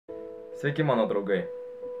Sveiki mano draugai.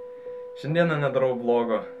 Šiandieną nedarau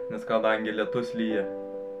vlogo, nes kadangi lietus lyja.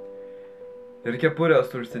 Ir kepurę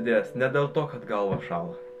esu užsidėjęs ne dėl to, kad galva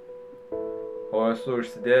šąla. O esu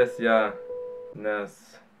užsidėjęs ją, nes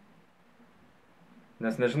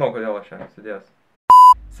nežinau, kodėl aš ją užsidėjęs.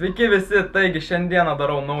 Sveiki visi, taigi šiandieną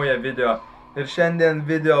darau naują video. Ir šiandien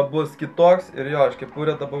video bus kitoks ir jo, aš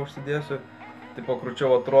kepurę dabar užsidėsiu. Tipo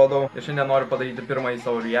krūčiau atrodau. Ir šiandien noriu padaryti pirmąjį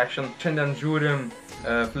savo reaction. Šiandien žiūrim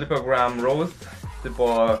Flipagram roast.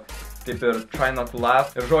 Tipo kaip ir try not to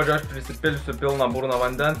laugh. Ir žodžiu, aš prisipilsiu pilną burną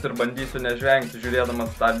vandens ir bandysiu nežvengti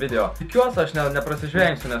žiūrėdamas tą video. Tikiuosi aš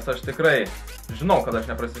neprasižvengsiu, nes aš tikrai žinau, kad aš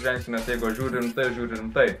neprasižvengsiu, nes jeigu žiūri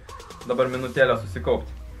rimtai. Dabar minutėlę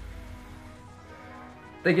susikaupti.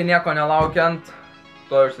 Taigi nieko nelaukiant,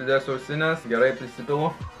 to užsidėsiu ausinės, gerai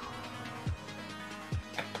prisipilu.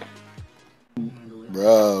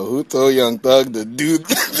 Bro, who told Young Thug to do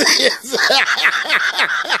this?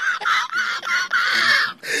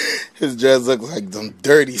 His dress looks like them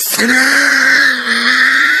dirty.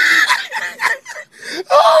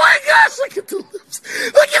 Oh my gosh, look at the lips.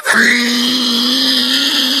 Look at the...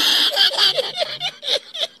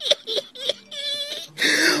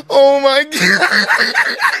 Oh my God.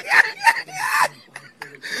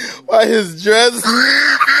 Why his dress...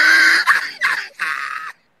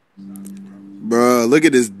 Bro, look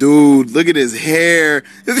at this dude. Look at his hair.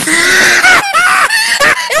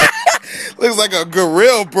 Looks like a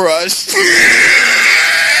gorilla brush.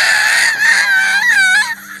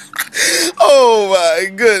 Oh my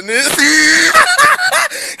goodness.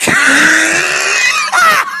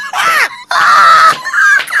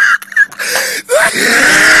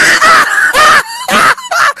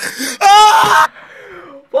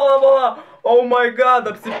 Pala. Oh my God,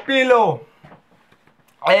 apsipyliau.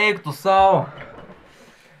 Eik tu sau,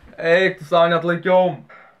 net laikiau.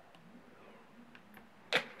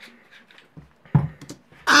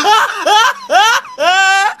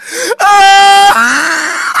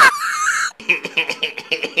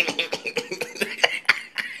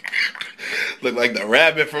 Look like the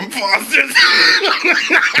rabbit from Foster's.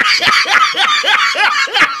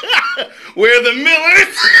 Where the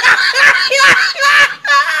Millers?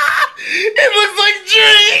 It looks like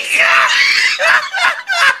Drake.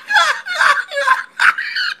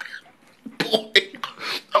 Boy,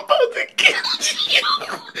 I'm about to get you.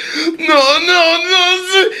 No.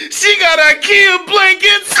 She got IKEA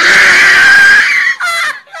blankets.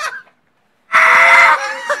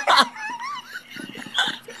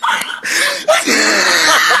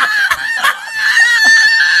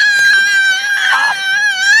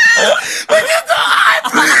 Look at the eyes.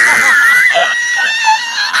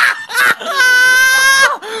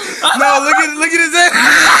 No, look at his head.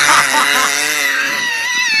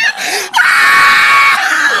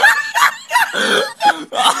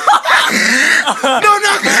 No.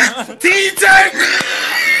 T-Tank.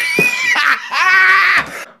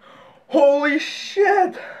 Holy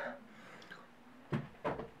shit.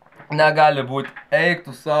 Negali būti. Eik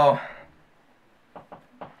tu sau.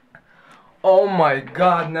 Oh my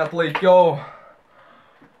God, net laikiau.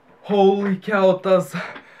 Holy cow, tas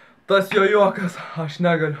jo juokas. Aš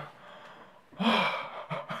negaliu.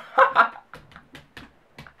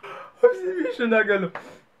 Apsivyšiu negaliu.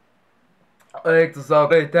 Eik tu sau.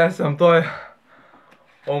 Tai tęsiam toj.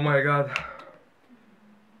 Oh my God.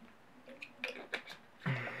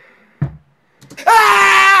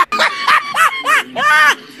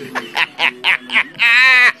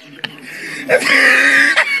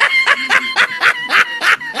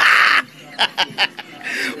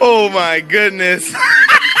 Oh my goodness.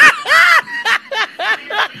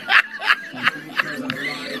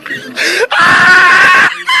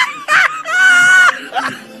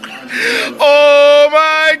 Oh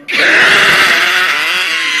my God.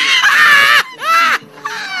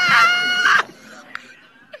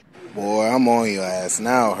 Boy, I'm on your ass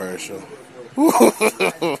now, Herschel. Look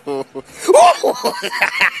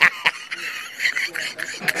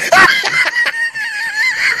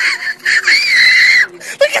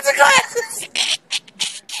at the glasses.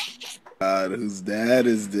 God, whose dad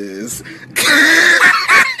is this?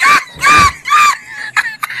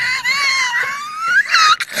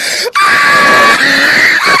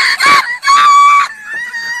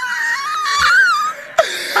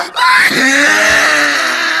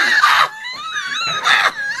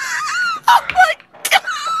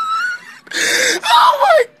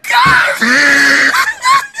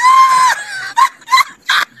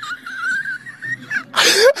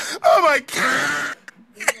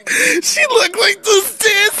 She looked like those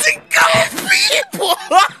dancing ghost people.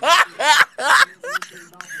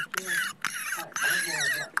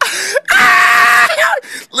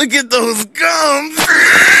 Look at those gums.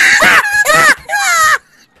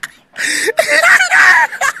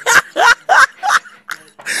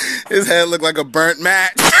 His head looked like a burnt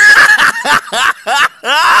match.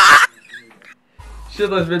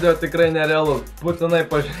 Šitas video tikrai nerealus. Būtinai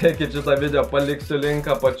pažiūrėkit šitą video, paliksiu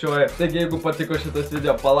linką apačioje. Taigi, jeigu patiko šitas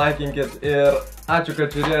video, palaikinkit ir ačiū,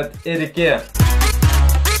 kad žiūrėjot ir iki.